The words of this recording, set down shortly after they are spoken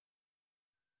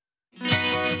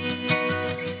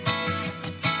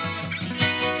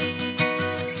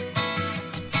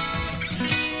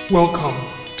Welcome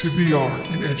to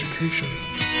VR in Education.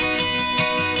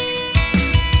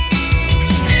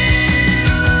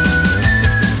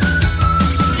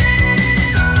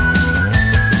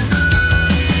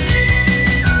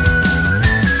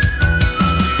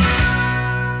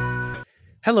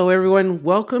 Hello, everyone.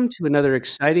 Welcome to another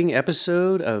exciting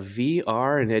episode of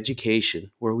VR in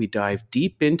Education, where we dive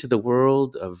deep into the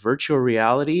world of virtual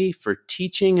reality for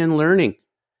teaching and learning.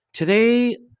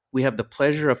 Today, we have the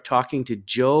pleasure of talking to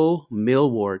Joe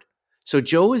Millward. So,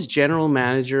 Joe is general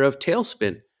manager of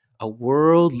Talespin, a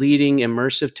world leading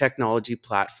immersive technology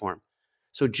platform.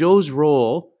 So, Joe's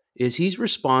role is he's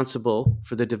responsible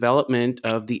for the development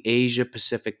of the Asia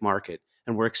Pacific market,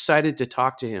 and we're excited to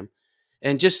talk to him.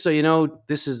 And just so you know,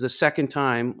 this is the second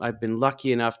time I've been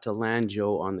lucky enough to land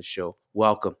Joe on the show.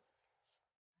 Welcome.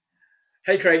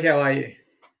 Hey, Craig, how are you?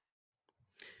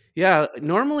 Yeah,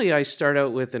 normally I start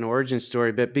out with an origin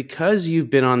story, but because you've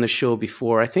been on the show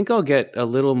before, I think I'll get a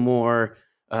little more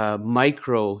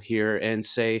micro here and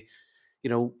say,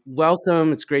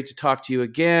 welcome. It's great to talk to you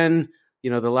again.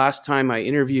 The last time I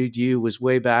interviewed you was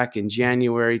way back in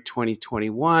January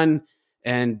 2021,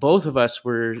 and both of us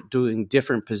were doing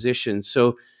different positions.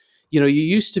 So, you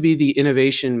used to be the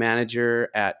innovation manager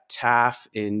at TAF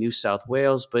in New South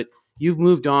Wales, but you've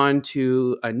moved on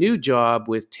to a new job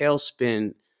with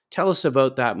Talespin. Tell us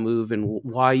about that move and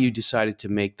why you decided to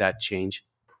make that change.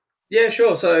 Yeah,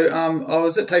 sure. So I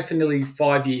was at TAFE for nearly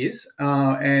 5 years,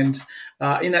 and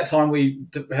in that time I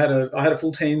had a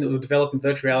full team that were developing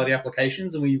virtual reality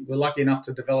applications, and we were lucky enough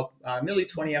to develop nearly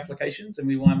 20 applications, and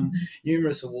we won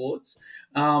numerous awards.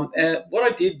 And what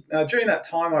I did during that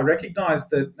time, I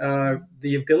recognised that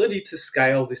the ability to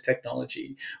scale this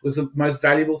technology was the most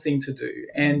valuable thing to do,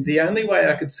 and the only way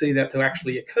I could see that to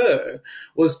actually occur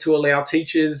was to allow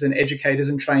teachers and educators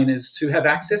and trainers to have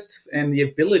access and the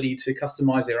ability to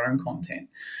customize their own content.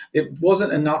 It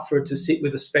wasn't enough for it to sit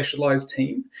with a specialized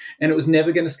team, and it was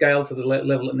never going to scale to the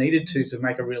level it needed to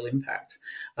make a real impact.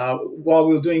 While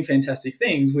we were doing fantastic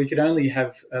things, we could only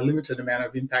have a limited amount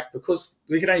of impact because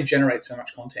we could only generate so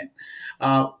much content.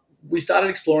 We started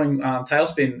exploring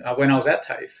Talespin when I was at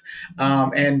TAFE,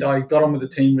 and I got on with the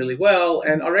team really well.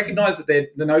 And I recognised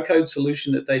that the no-code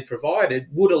solution that they provided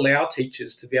would allow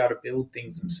teachers to be able to build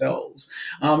things themselves,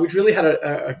 which really had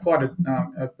quite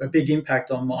a big impact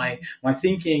on my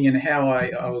thinking and how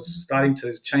I was starting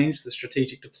to change the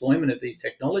strategic deployment of these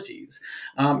technologies.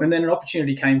 And then an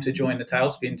opportunity came to join the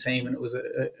Talespin team, and it was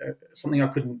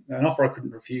an offer I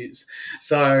couldn't refuse.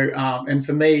 So, and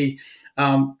for me,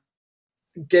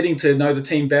 getting to know the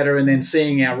team better and then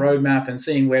seeing our roadmap and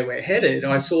seeing where we're headed,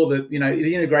 I saw that,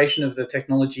 the integration of the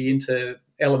technology into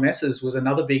LMSs was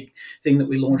another big thing that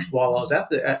we launched while I was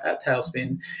at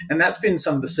Talespin. And that's been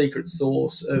some of the secret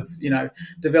sauce of,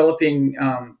 developing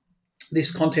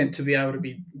this content to be able to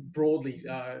be broadly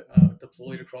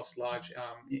deployed across large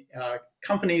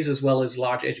companies as well as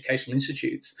large educational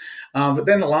institutes. But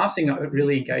then the last thing that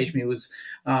really engaged me was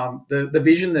the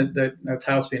vision that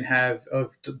Talespin have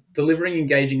of delivering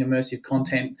engaging immersive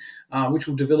content, which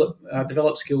will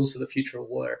develop skills for the future of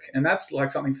work. And that's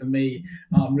like something for me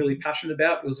I'm really passionate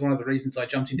about. It was one of the reasons I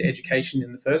jumped into education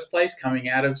in the first place, coming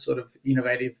out of sort of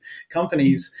innovative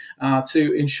companies,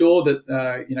 to ensure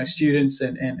that students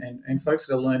and folks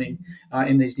that are learning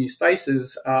in these new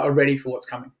spaces are ready for what's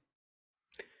coming.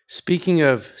 Speaking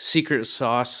of secret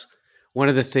sauce, one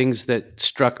of the things that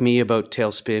struck me about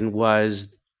Talespin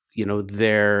was,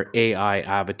 their AI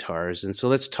avatars. And so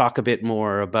let's talk a bit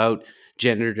more about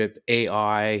generative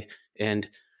AI and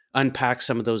unpack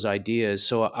some of those ideas.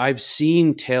 So I've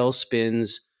seen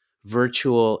Talespin's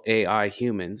virtual AI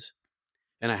humans,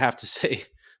 and I have to say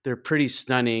they're pretty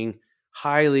stunning,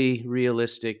 highly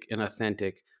realistic and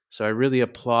authentic. So I really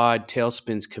applaud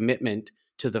Talespin's commitment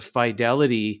to the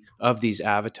fidelity of these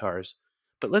avatars.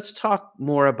 But let's talk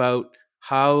more about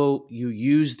how you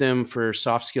use them for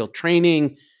soft skill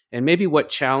training and maybe what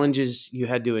challenges you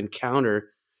had to encounter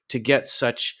to get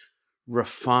such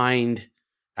refined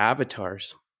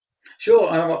avatars. Sure.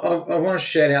 I want to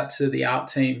shout out to the art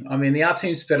team. I mean, the art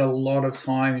team spent a lot of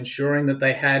time ensuring that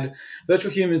they had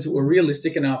virtual humans that were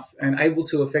realistic enough and able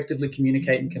to effectively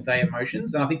communicate and convey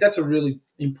emotions. And I think that's a really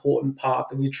important part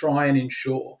that we try and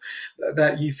ensure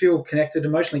that you feel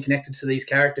emotionally connected to these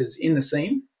characters in the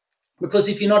scene. Because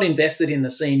if you're not invested in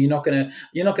the scene, you're not going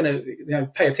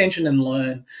to pay attention and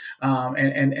learn,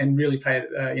 and really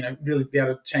really be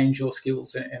able to change your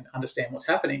skills and understand what's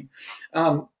happening.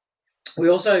 we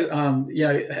also,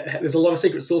 there's a lot of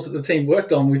secret sauce that the team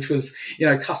worked on, which was,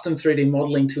 custom 3D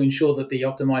modeling to ensure that the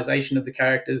optimization of the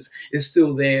characters is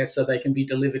still there, so they can be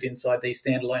delivered inside these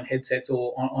standalone headsets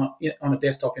or on a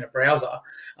desktop in a browser,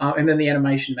 and then the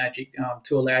animation magic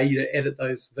to allow you to edit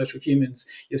those virtual humans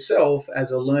yourself.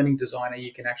 As a learning designer,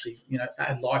 you can actually,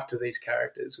 add life to these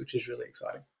characters, which is really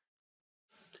exciting.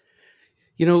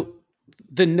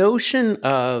 The notion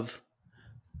of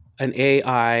an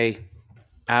AI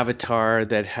avatar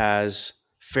that has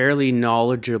fairly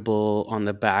knowledgeable on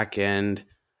the back end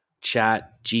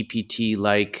chat GPT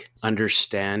like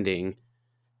understanding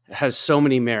has so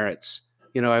many merits.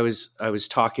 I was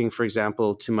talking, for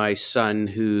example, to my son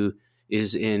who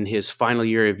is in his final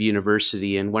year of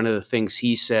university, and one of the things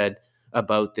he said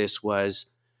about this was,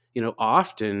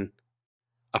 often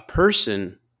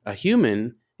a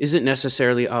human isn't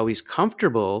necessarily always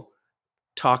comfortable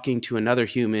talking to another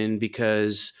human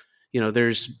because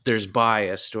there's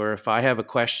bias, or if I have a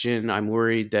question, I'm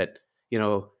worried that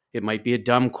it might be a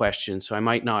dumb question, so I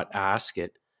might not ask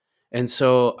it. And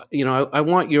so I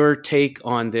want your take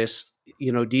on this.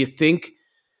 Do you think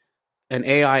an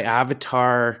AI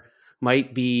avatar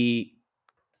might be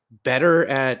better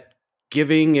at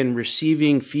giving and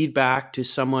receiving feedback to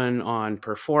someone on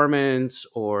performance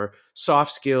or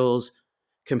soft skills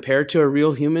compared to a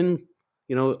real human?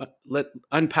 Let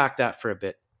unpack that for a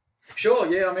bit. Sure.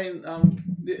 Yeah. I mean,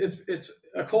 it's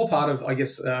a core part of, I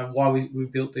guess, why we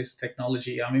built this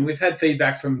technology. I mean, we've had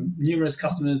feedback from numerous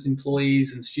customers,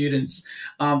 employees, and students.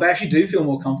 They actually do feel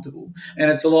more comfortable,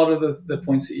 and it's a lot of the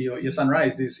points that your son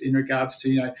raised is in regards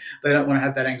to they don't want to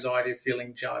have that anxiety of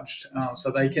feeling judged,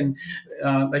 so they can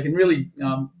really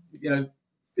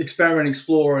experiment,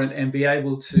 explore, and be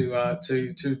able to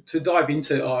dive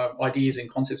into ideas and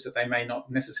concepts that they may not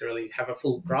necessarily have a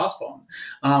full grasp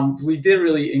on. We did a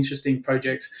really interesting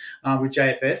project with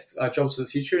JFF, Jobs for the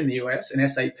Future in the US, and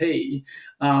SAP,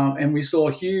 and we saw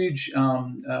huge,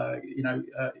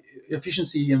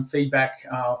 efficiency and feedback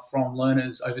from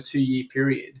learners over a 2-year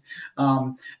period,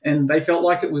 and they felt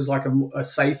like it was like a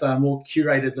safer, more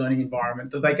curated learning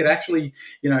environment that they could actually,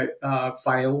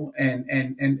 fail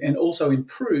and also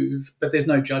improve, but there's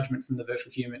no judgment from the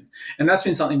virtual human. And that's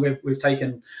been something we've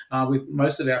taken with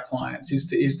most of our clients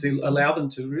is to allow them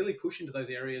to really push into those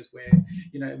areas where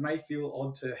it may feel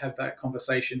odd to have that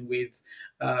conversation with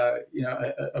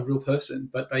a real person,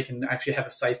 but they can actually have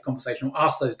a safe conversation or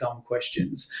ask those dumb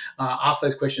questions, ask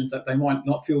those questions that they might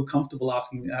not feel comfortable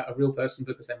asking a real person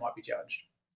because they might be judged.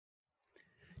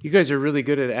 You guys are really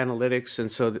good at analytics,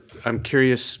 and so I'm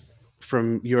curious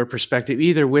from your perspective,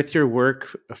 either with your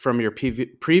work from your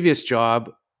previous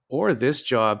job or this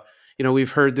job.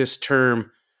 We've heard this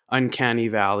term uncanny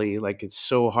valley, like it's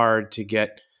so hard to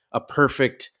get a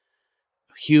perfect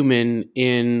human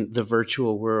in the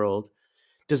virtual world.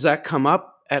 Does that come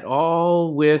up at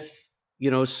all with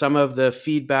some of the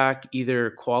feedback,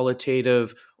 either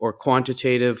qualitative or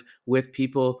quantitative, with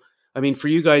people? I mean, for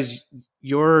you guys,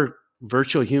 your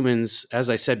virtual humans, as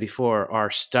I said before,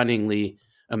 are stunningly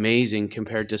amazing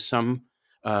compared to some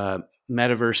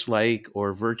metaverse-like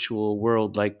or virtual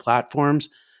world-like platforms.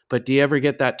 But do you ever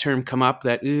get that term come up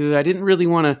that I didn't really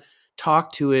want to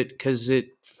talk to it because it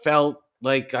felt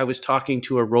like I was talking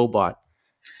to a robot?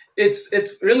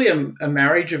 It's really a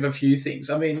marriage of a few things.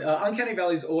 I mean, uncanny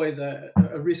valley is always a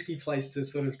risky place to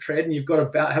sort of tread, and you've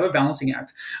got to have a balancing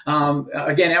act.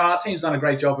 Again, our art team's done a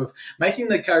great job of making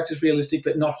the characters realistic,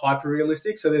 but not hyper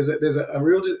realistic. So there's a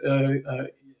real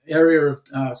area of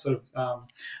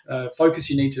focus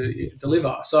you need to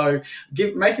deliver. So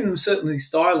making them certainly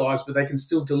stylized, but they can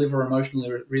still deliver emotionally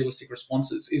realistic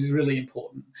responses is really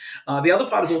important. The other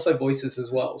part is also voices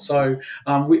as well. So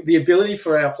the ability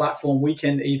for our platform, we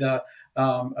can either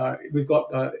we've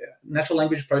got natural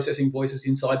language processing voices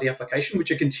inside the application, which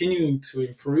are continuing to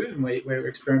improve, and we're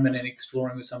experimenting and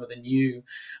exploring with some of the new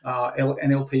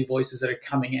NLP voices that are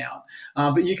coming out.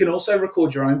 But you can also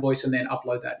record your own voice and then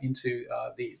upload that into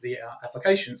the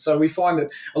application. So we find that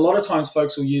a lot of times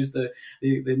folks will use the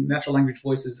natural language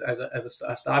voices as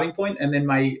a starting point, and then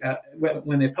may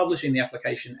when they're publishing the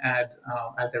application add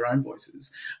their own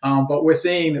voices. But we're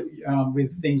seeing that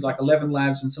with things like 11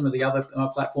 Labs and some of the other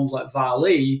platforms like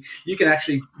VALI, you can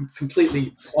actually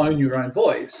completely clone your own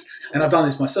voice. And I've done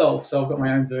this myself, so I've got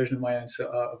my own version of my own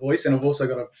voice, and I've also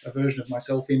got a version of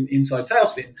myself inside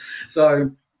Talespin.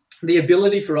 So the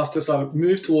ability for us to sort of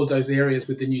move towards those areas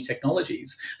with the new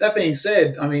technologies. That being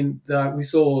said, I mean, we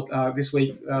saw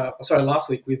last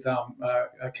week with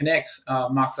Connect,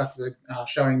 Mark Zuckerberg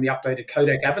showing the updated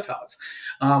Kodak avatars,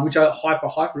 which are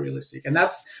hyper realistic, and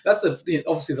that's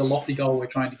obviously the lofty goal we're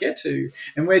trying to get to,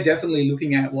 and we're definitely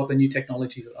looking at what the new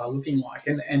technologies are looking like,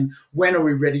 and when are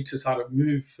we ready to sort of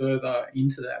move further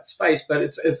into that space. But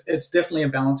it's definitely a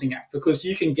balancing act, because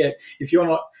you can get, if you're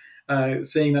not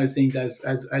seeing those things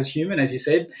as human, as you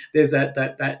said, there's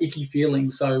that icky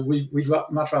feeling. So we'd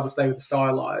much rather stay with the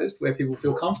stylized, where people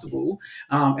feel comfortable.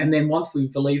 And then once we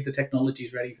believe the technology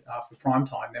is ready for prime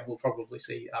time, then we'll probably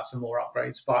see some more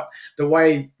upgrades. But the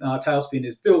way Talespin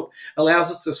is built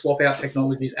allows us to swap out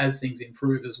technologies as things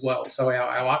improve as well. So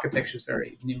our architecture is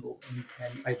very nimble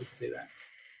and able to do that.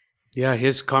 Yeah,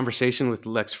 his conversation with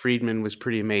Lex Friedman was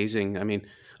pretty amazing. I mean,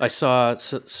 I saw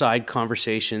side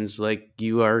conversations like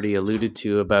you already alluded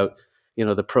to about,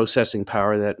 the processing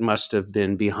power that must have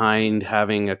been behind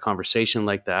having a conversation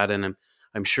like that. And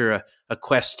I'm sure a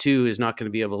Quest 2 is not going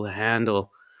to be able to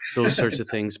handle those sorts of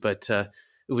things. But it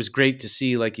was great to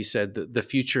see, like you said, the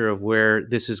future of where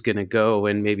this is going to go.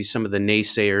 And maybe some of the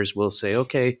naysayers will say,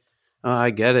 okay,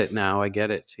 I get it now. I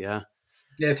get it. Yeah.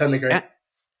 Yeah, totally agree.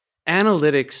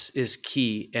 Analytics is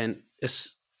key. And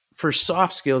for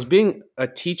soft skills, being a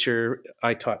teacher,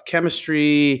 I taught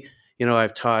chemistry,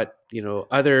 I've taught,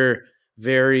 other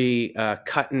very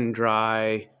cut and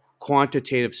dry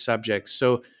quantitative subjects.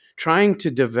 So trying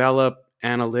to develop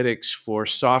analytics for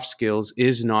soft skills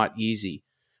is not easy.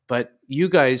 But you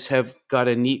guys have got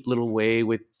a neat little way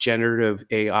with generative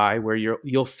AI where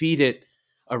you'll feed it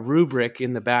a rubric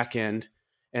in the back end,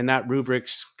 and that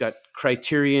rubric's got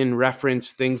criterion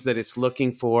reference things that it's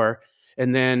looking for,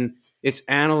 and then it's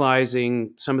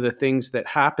analyzing some of the things that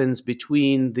happens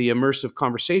between the immersive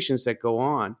conversations that go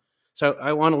on. So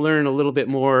I want to learn a little bit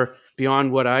more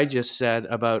beyond what I just said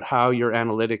about how your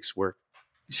analytics work.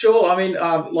 Sure. I mean,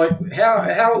 like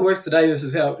how it works today, this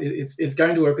is how it's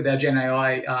going to work with our Gen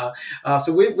AI.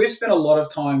 So we've spent a lot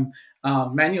of time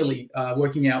manually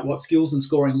working out what skills and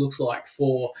scoring looks like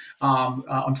for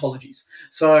ontologies.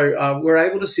 So we're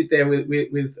able to sit there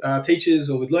with teachers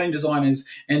or with learning designers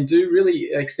and do really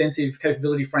extensive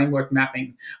capability framework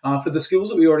mapping for the skills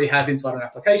that we already have inside an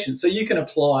application. So you can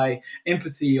apply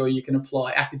empathy or you can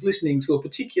apply active listening to a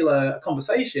particular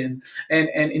conversation and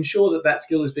ensure that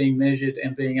skill is being measured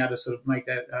and being able to sort of make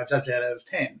that judge out of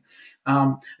 10.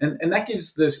 And that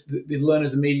gives the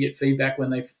learners immediate feedback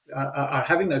when they are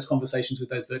having those conversations with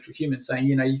those virtual humans, saying,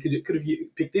 you could have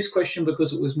picked this question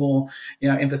because it was more,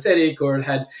 empathetic, or it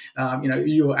had,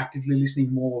 you were actively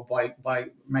listening more by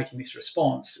making this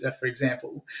response, for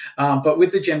example. But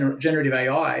with the generative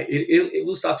AI, it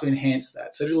will start to enhance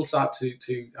that. So it'll start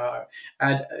to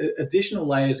add additional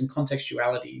layers and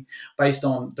contextuality based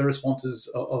on the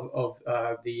responses of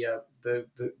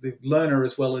the learner,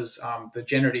 as well as the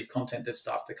generative content that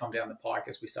starts to come down the pike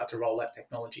as we start to roll that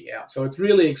technology out. So it's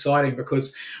really exciting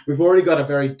because we've already got a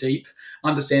very deep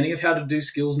understanding of how to do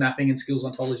skills mapping and skills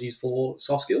ontologies for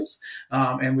soft skills,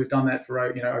 and we've done that for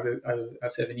over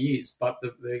 7 years. But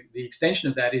the extension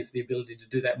of that is the ability to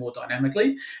do that more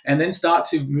dynamically, and then start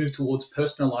to move towards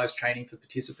personalized training for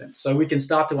participants. So we can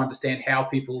start to understand how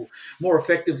people more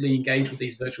effectively engage with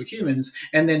these virtual humans,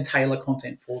 and then tailor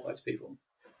content for those people.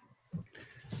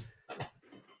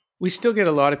 We still get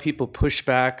a lot of people push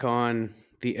back on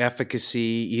the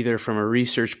efficacy, either from a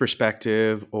research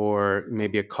perspective or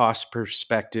maybe a cost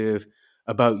perspective,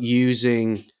 about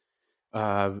using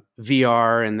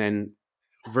VR and then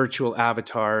virtual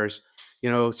avatars.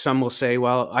 Some will say,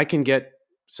 well, I can get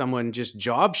someone just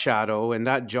job shadow, and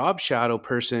that job shadow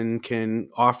person can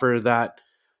offer that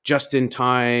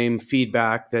just-in-time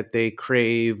feedback that they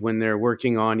crave when they're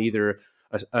working on either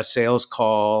a sales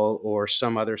call or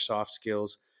some other soft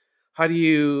skills. How do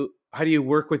you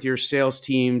work with your sales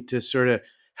team to sort of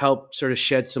help sort of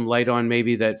shed some light on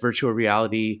maybe that virtual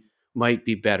reality might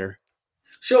be better?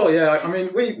 Sure, yeah. I mean,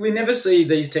 we never see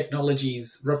these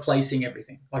technologies replacing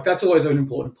everything. Like, that's always an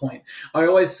important point. I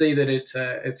always see that it's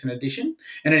an addition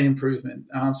and an improvement.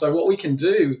 So what we can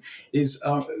do is,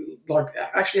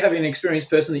 actually having an experienced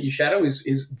person that you shadow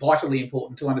is vitally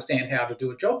important to understand how to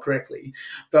do a job correctly.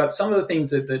 But some of the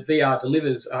things that VR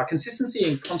delivers, consistency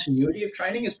and continuity of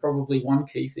training is probably one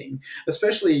key thing,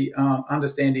 especially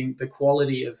understanding the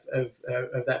quality of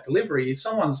that delivery. If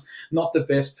someone's not the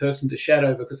best person to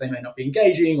shadow because they may not be engaged,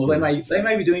 engaging, or they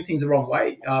may be doing things the wrong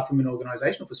way from an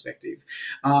organizational perspective.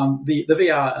 The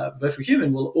VR virtual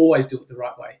human will always do it the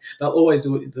right way. They'll always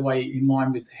do it the way in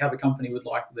line with how the company would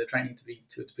like the training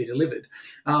to be delivered.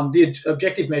 The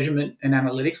objective measurement and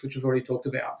analytics, which we've already talked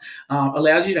about,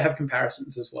 allows you to have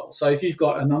comparisons as well. So if you've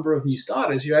got a number of new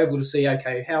starters, you're able to see,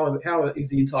 okay, how is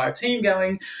the entire team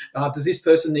going? Does this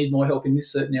person need more help in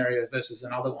this certain area versus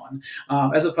another one?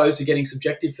 As opposed to getting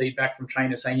subjective feedback from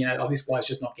trainers saying, oh, this guy's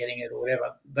just not getting it or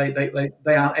whatever.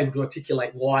 They aren't able to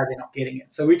articulate why they're not getting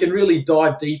it. So we can really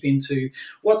dive deep into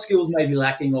what skills may be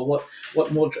lacking or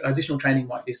what more additional training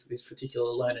might this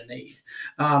particular learner need.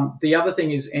 The other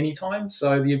thing is anytime.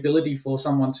 So the ability for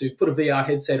someone to put a VR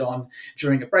headset on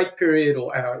during a break period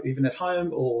or even at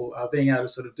home, or being able to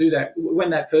sort of do that when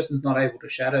that person's not able to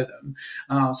shadow them.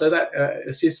 So that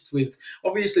assists with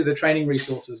obviously the training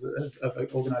resources of an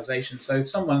organisation. So if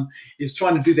someone is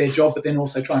trying to do their job but then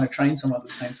also trying to train someone at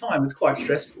the same time, it's quite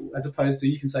stressful, as opposed to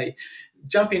you can say,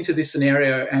 jump into this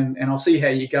scenario and I'll see how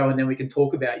you go, and then we can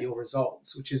talk about your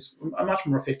results, which is a much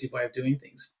more effective way of doing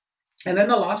things. And then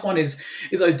the last one is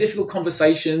those difficult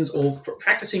conversations or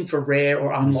practicing for rare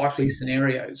or unlikely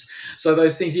scenarios. So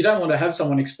those things, you don't want to have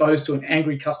someone exposed to an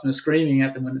angry customer screaming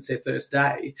at them when it's their first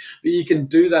day, but you can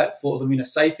do that for them in a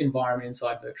safe environment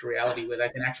inside virtual reality where they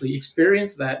can actually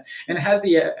experience that and have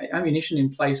the ammunition in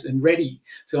place and ready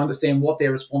to understand what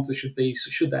their responses should be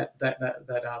should that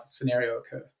scenario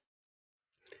occur.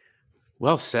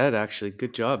 Well said, actually.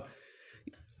 Good job.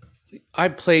 I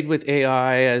played with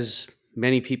AI, as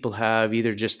many people have,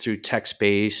 either just through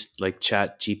text-based like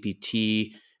Chat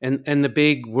GPT. And the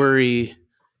big worry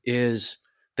is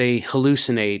they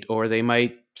hallucinate, or they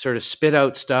might sort of spit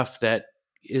out stuff that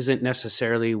isn't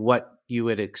necessarily what you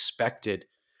had expected.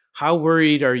 How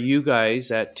worried are you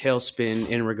guys at Talespin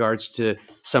in regards to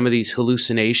some of these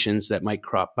hallucinations that might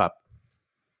crop up?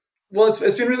 Well, it's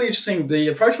been really interesting. The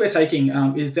approach we're taking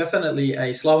is definitely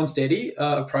a slow and steady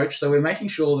approach. So we're making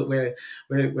sure that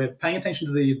we're paying attention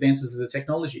to the advances of the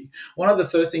technology. One of the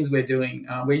first things we're doing,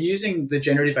 we're using the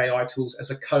generative AI tools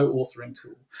as a co-authoring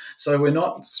tool. So we're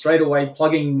not straight away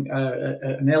plugging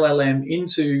an LLM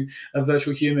into a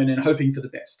virtual human and hoping for the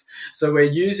best. So we're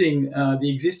using the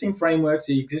existing frameworks,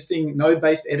 the existing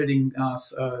node-based editing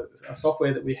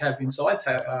software that we have inside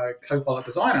Copilot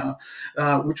Designer,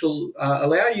 which will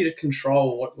allow you to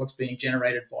control what's being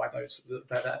generated by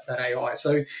that AI.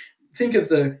 So think of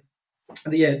the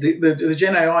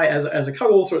Gen AI as a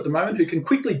co-author at the moment who can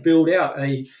quickly build out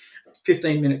a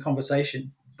 15-minute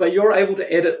conversation. But you're able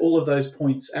to edit all of those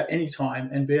points at any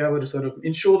time and be able to sort of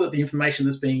ensure that the information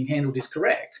that's being handled is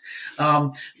correct.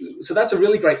 So that's a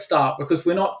really great start, because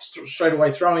we're not straight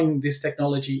away throwing this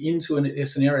technology into a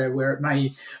scenario where it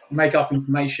may make up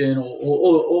information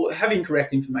or have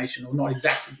incorrect information or not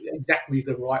exactly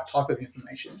the right type of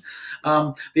information.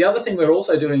 The other thing we're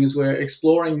also doing is we're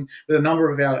exploring with a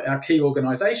number of our key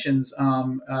organizations.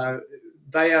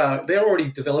 They're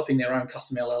already developing their own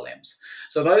custom LLMs.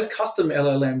 So those custom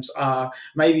LLMs are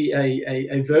maybe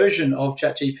a version of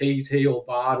ChatGPT or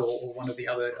Bard or one of the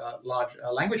other large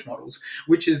language models,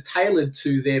 which is tailored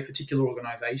to their particular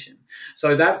organization.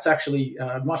 So that's actually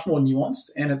much more nuanced,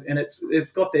 and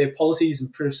it's got their policies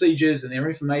and procedures and their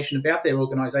information about their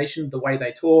organization, the way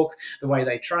they talk, the way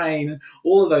they train.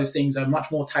 All of those things are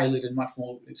much more tailored and much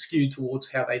more skewed towards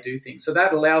how they do things. So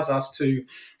that allows us to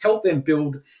help them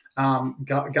build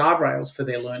guardrails for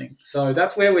their learning. So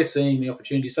that's where we're seeing the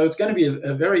opportunity. So it's going to be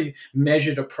a very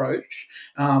measured approach.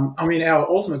 Our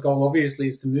ultimate goal obviously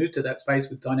is to move to that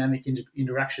space with dynamic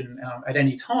interaction at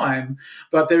any time,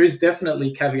 but there is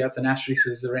definitely caveats and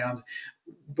asterisks around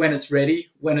when it's ready,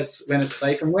 when it's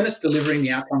safe, and when it's delivering the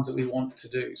outcomes that we want to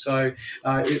do. So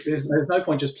there's no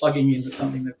point just plugging in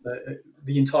something that's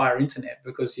the entire internet,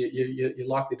 because you're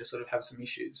likely to sort of have some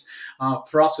issues.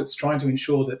 For us, it's trying to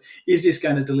ensure that, is this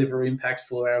going to deliver impact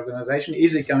for our organisation?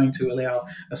 Is it going to allow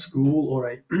a school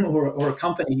or a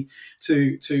company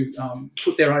to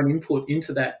put their own input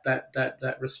into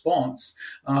that response,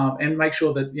 and make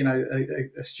sure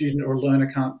that a student or a learner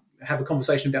can't have a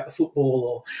conversation about the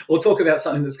football or talk about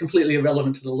something that's completely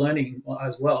irrelevant to the learning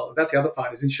as well. That's the other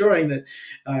part, is ensuring that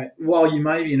while you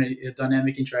may be in a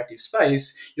dynamic interactive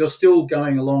space, you're still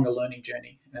going along a learning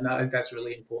journey. And I think that's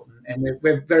really important. And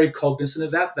we're very cognizant of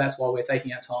that. That's why we're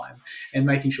taking our time and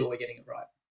making sure we're getting it right.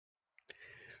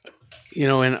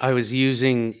 And I was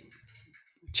using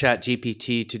Chat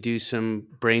GPT to do some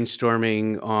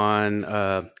brainstorming on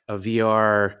a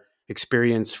VR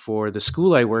experience for the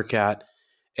school I work at.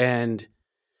 And,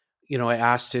 I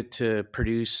asked it to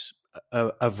produce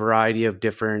a variety of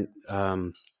different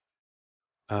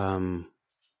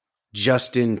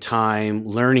just-in-time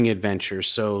learning adventures.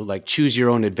 So like choose your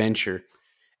own adventure.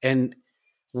 And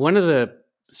one of the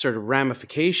sort of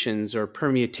ramifications or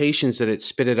permutations that it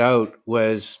spitted out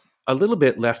was a little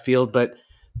bit left field, but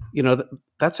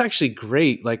that's actually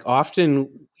great. Like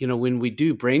often, when we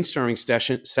do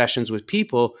brainstorming sessions with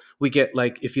people, we get,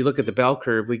 like, if you look at the bell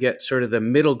curve, we get sort of the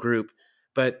middle group,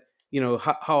 but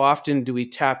how often do we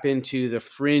tap into the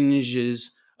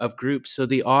fringes of groups? So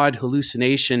the odd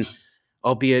hallucination,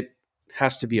 albeit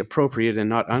has to be appropriate and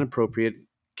not inappropriate,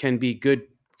 can be good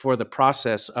for the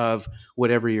process of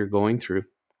whatever you're going through.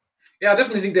 Yeah, I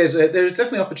definitely think there's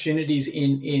definitely opportunities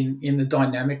in the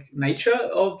dynamic nature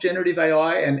of generative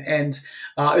AI, and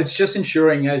it's just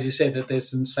ensuring, as you said, that there's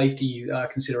some safety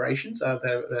considerations that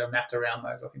are mapped around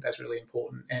those. I think that's really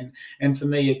important, and for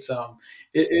me,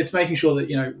 it's making sure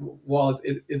that while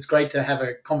it's great to have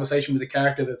a conversation with a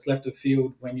character that's left of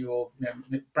field when you're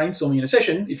brainstorming in a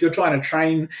session, if you're trying to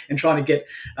train and trying to get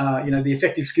the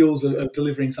effective skills of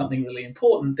delivering something really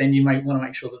important, then you might want to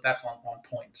make sure that that's on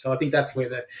point. So I think that's where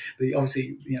the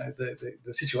obviously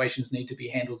the situations need to be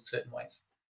handled certain ways.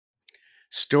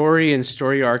 Story and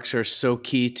story arcs are so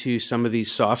key to some of these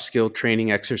soft skill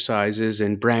training exercises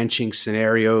and branching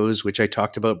scenarios, which I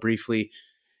talked about briefly.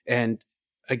 And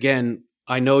again,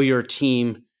 I know your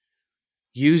team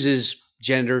uses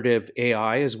generative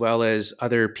AI as well as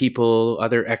other people,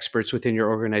 other experts within your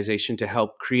organization to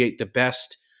help create the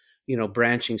best,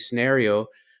 branching scenario.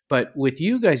 But with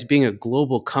you guys being a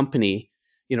global company,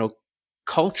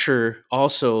 culture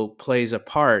also plays a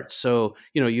part. So,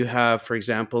 you have, for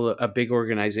example, a big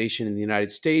organization in the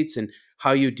United States, and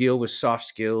how you deal with soft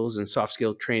skills and soft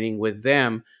skill training with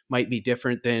them might be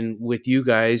different than with you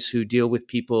guys who deal with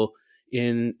people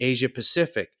in Asia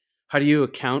Pacific. How do you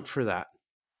account for that?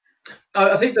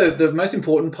 I think the most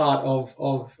important part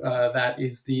of that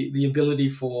is the ability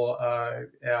for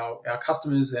our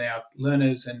customers and our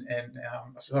learners and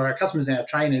our customers and our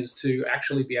trainers to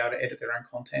actually be able to edit their own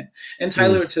content and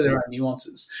tailor it to their own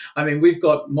nuances. I mean, we've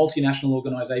got multinational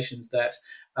organizations that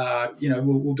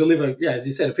will deliver, as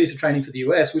you said, a piece of training for the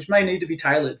US, which may need to be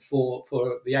tailored for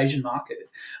the Asian market.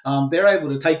 They're able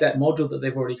to take that module that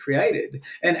they've already created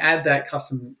and add that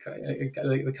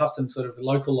the custom sort of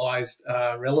localized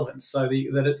relevance, so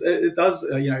that it does,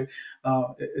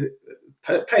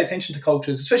 pay attention to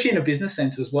cultures, especially in a business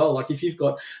sense as well. Like if you've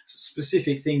got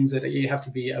specific things that you have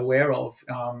to be aware of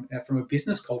from a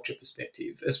business culture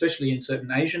perspective, especially in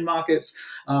certain Asian markets,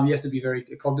 you have to be very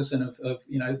cognizant of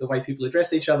the way people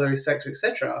address each other, etc.,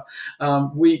 etc.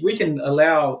 We can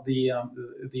allow the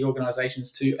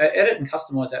organizations to edit and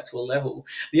customize that to a level.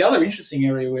 The other interesting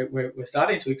area we're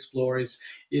starting to explore is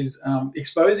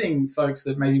exposing folks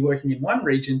that may be working in one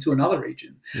region to another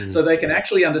region, so they can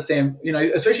actually understand,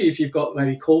 especially if you've got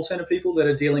maybe call center people that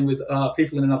are dealing with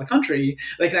people in another country,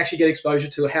 they can actually get exposure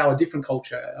to how a different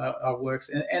culture works.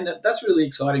 And that's really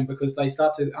exciting, because they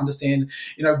start to understand,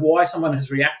 why someone has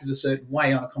reacted a certain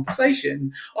way on a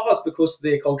conversation. Oh, it's because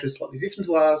their culture is slightly different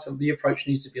to us, and the approach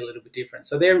needs to be a little bit different.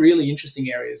 So they're really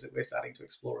interesting areas that we're starting to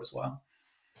explore as well.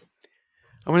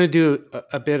 I want to do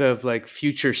a bit of like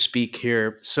future speak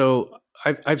here. So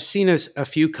I've seen a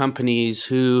few companies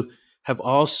who have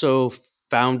also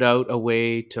found out a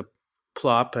way to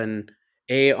plop an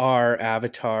AR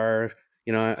avatar.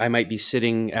 I might be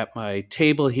sitting at my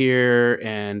table here,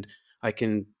 and I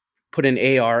can put an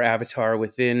AR avatar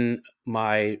within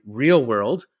my real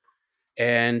world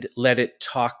and let it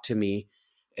talk to me.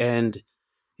 And,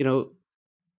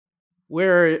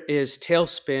 where is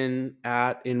Talespin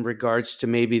at in regards to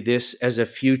maybe this as a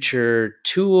future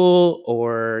tool,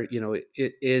 or,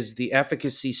 is the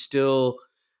efficacy still,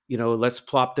 let's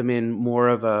plop them in more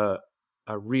of a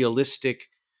realistic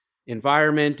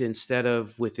environment instead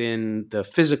of within the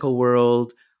physical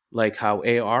world, like how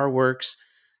AR works?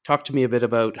 Talk to me a bit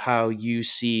about how you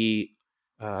see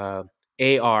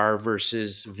AR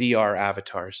versus VR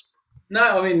avatars.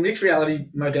 No, I mean, mixed reality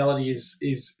modality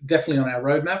is definitely on our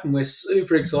roadmap, and we're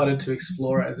super excited to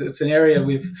explore it. It's an area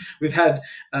we've had,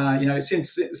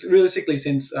 since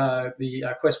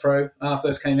the Quest Pro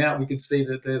first came out. We could see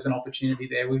that there's an opportunity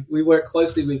there. We work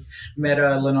closely with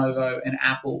Meta, Lenovo, and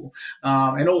Apple,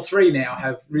 and all three now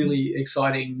have really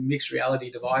exciting mixed reality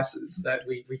devices that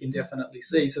we can definitely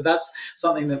see. So that's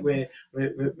something that we're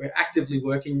actively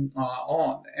working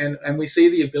on, and we see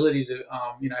the ability to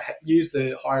use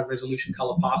the higher resolution resolution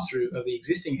color pass-through of the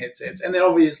existing headsets. And then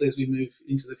obviously as we move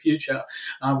into the future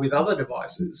with other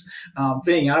devices,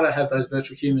 being able to have those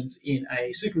virtual humans in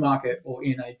a supermarket or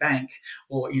in a bank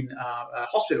or in a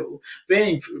hospital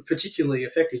being particularly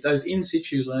effective. Those in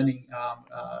situ learning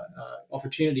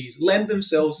opportunities lend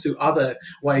themselves to other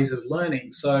ways of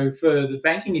learning. So for the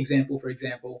banking example, for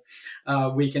example,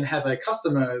 we can have a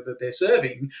customer that they're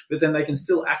serving, but then they can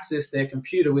still access their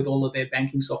computer with all of their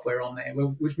banking software on there,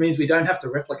 which means we don't have to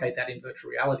replicate that in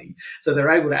virtual reality. So they're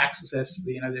able to access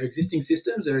their existing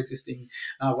systems, their existing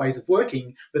ways of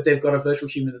working, but they've got a virtual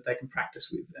human that they can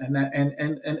practice with.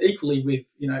 And equally with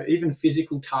even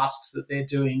physical tasks that they're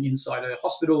doing inside a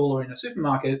hospital or in a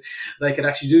supermarket, they could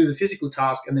actually do the physical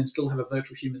task and then still have a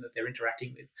virtual human that they're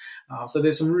interacting with. So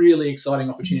there's some really exciting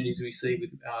opportunities we see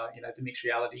with the mixed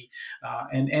reality,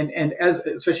 and as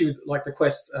especially with like the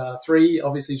Quest 3,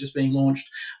 obviously just being launched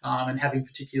and having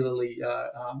particularly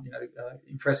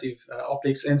impressive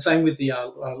optics, and same with the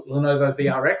Lenovo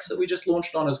VRX that we just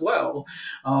launched on as well.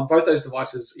 Both those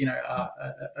devices,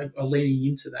 are leaning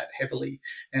into that heavily,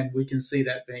 and we can see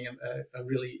that being a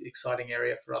really exciting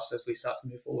area for us as we start to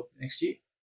move forward next year.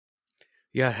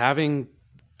 Yeah, having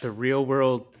the real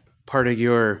world part of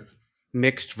your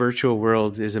mixed virtual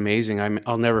world is amazing.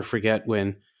 I'll never forget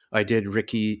when I did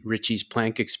Richie's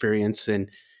plank experience, and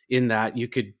in that you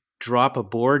could drop a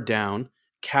board down,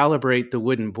 calibrate the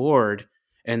wooden board,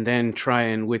 and then try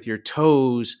and with your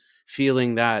toes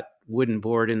feeling that wooden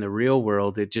board in the real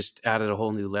world. It just added a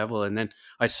whole new level. And then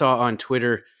I saw on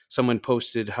Twitter someone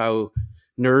posted how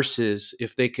nurses,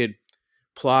 if they could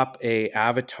plop a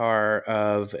avatar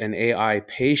of an AI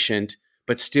patient,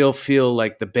 but still feel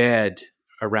like the bed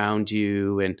around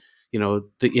you, and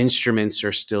the instruments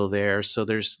are still there. So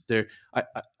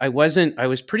I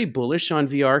was pretty bullish on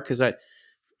VR because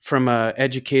from a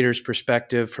educator's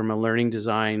perspective, from a learning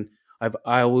design,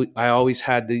 I always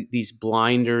had these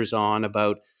blinders on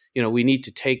about we need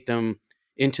to take them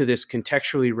into this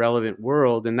contextually relevant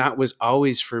world, and that was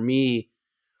always for me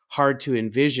hard to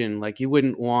envision. Like you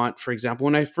wouldn't want, for example,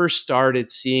 when I first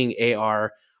started seeing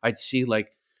AR, I'd see like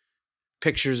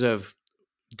pictures of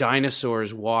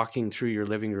dinosaurs walking through your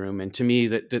living room. And to me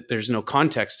that there's no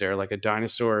context there, like a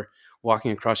dinosaur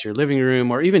walking across your living room,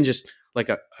 or even just like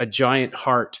a giant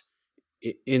heart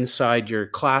inside your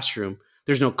classroom.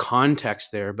 There's no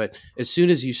context there. But as soon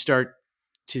as you start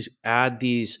to add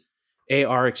these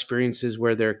AR experiences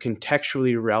where they're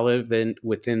contextually relevant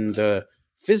within the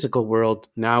physical world,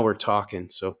 now we're talking.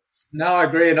 So no, I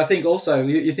agree, and I think also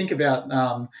you think about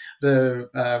the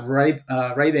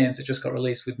Ray-Bans that just got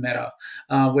released with Meta,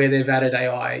 where they've added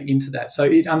AI into that, so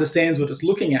it understands what it's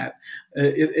looking at.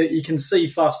 You can see,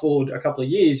 fast forward a couple of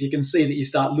years, you can see that you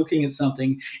start looking at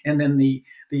something, and then the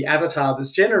avatar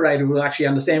that's generated will actually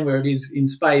understand where it is in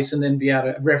space, and then be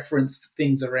able to reference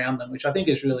things around them, which I think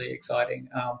is really exciting.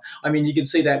 You could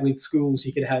see that with schools.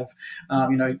 You could have,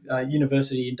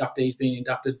 university inductees being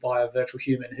inducted by a virtual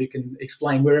human who can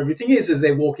explain where everything is as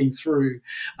they're walking through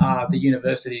the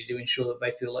university to ensure that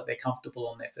they feel like they're comfortable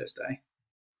on their first day.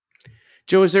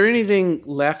 Joe, is there anything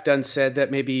left unsaid that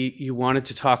maybe you wanted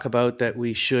to talk about that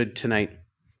we should tonight?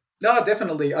 No,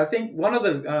 definitely. I think one of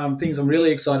the things I'm really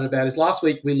excited about is last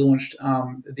week we launched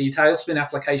the Talespin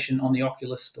application on the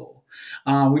Oculus Store,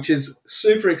 which is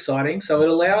super exciting. So it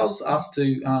allows us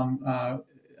to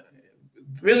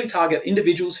really target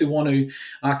individuals who want to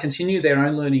continue their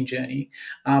own learning journey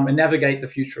and navigate the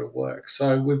future of work.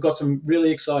 So we've got some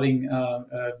really exciting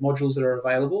modules that are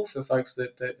available for folks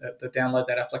that download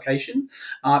that application,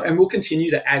 and we'll continue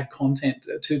to add content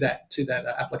to that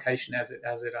application as it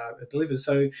delivers.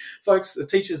 So folks, the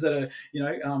teachers that are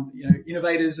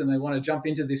innovators and they want to jump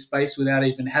into this space without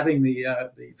even having the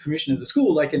permission of the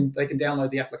school, they can download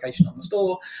the application on the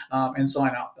store and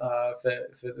sign up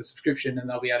for the subscription, and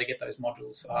they'll be able to get those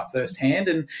modules firsthand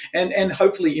and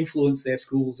hopefully influence their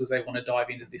schools as they want to dive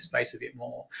into this space a bit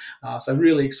more. So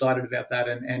really excited about that,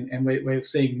 and we're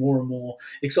seeing more and more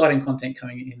exciting content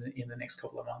coming in the next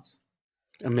couple of months.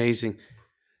 Amazing.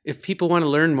 If people want to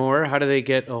learn more, how do they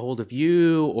get a hold of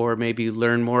you, or maybe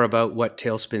learn more about what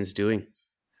Talespin's doing?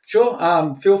 Sure.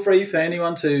 Feel free for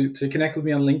anyone to connect with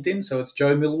me on LinkedIn. So it's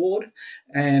Joe Millward,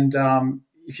 and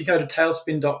if you go to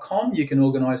talespin.com, you can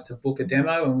organise to book a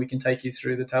demo and we can take you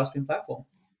through the Talespin platform.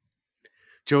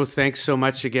 Joe, thanks so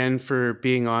much again for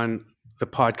being on the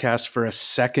podcast for a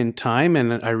second time,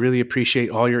 and I really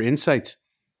appreciate all your insights.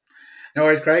 No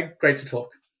worries, Craig. Great to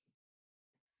talk.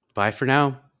 Bye for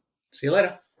now. See you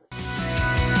later.